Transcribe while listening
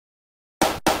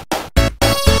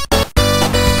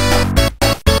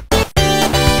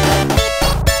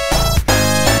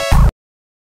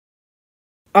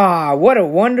Ah, what a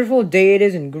wonderful day it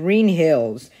is in Green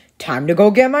Hills. Time to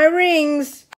go get my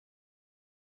rings.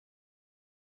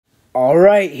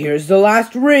 Alright, here's the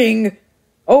last ring.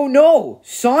 Oh no,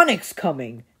 Sonic's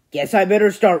coming. Guess I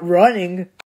better start running.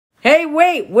 Hey,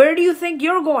 wait, where do you think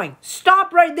you're going?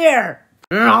 Stop right there.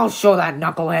 I'll show that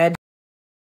knucklehead.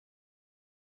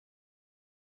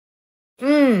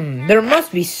 There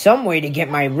must be some way to get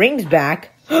my rings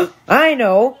back. I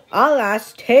know, I'll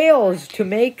ask Tails to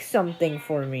make something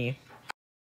for me.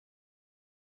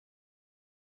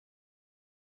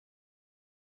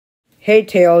 Hey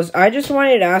Tails, I just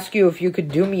wanted to ask you if you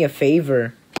could do me a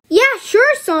favor. Yeah,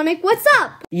 sure, Sonic. What's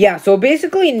up? Yeah, so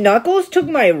basically Knuckles took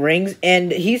my rings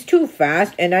and he's too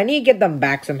fast and I need to get them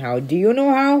back somehow. Do you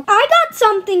know how? I got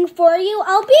something for you.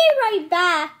 I'll be right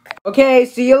back. Okay,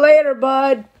 see you later,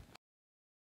 bud.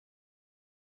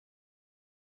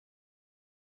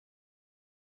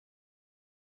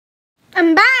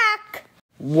 I'm back.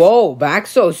 Whoa, back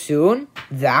so soon?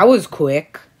 That was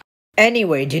quick.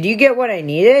 Anyway, did you get what I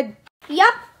needed?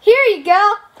 Yup, here you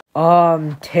go.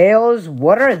 Tails,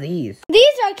 what are these?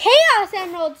 These are Chaos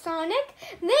Emeralds, Sonic.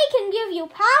 They can give you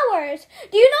powers.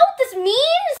 Do you know what this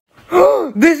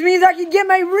means? This means I can get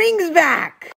my rings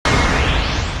back!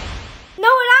 No,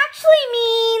 it actually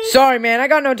means... Sorry, man, I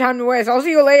got no time to waste. I'll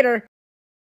see you later.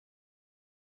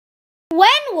 When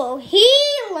will he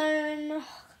learn?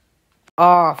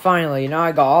 Ah, finally, now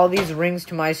I got all these rings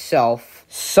to myself.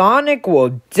 Sonic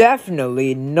will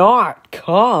definitely not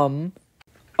come.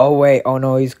 Oh wait, oh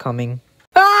no, he's coming.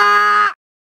 Ah!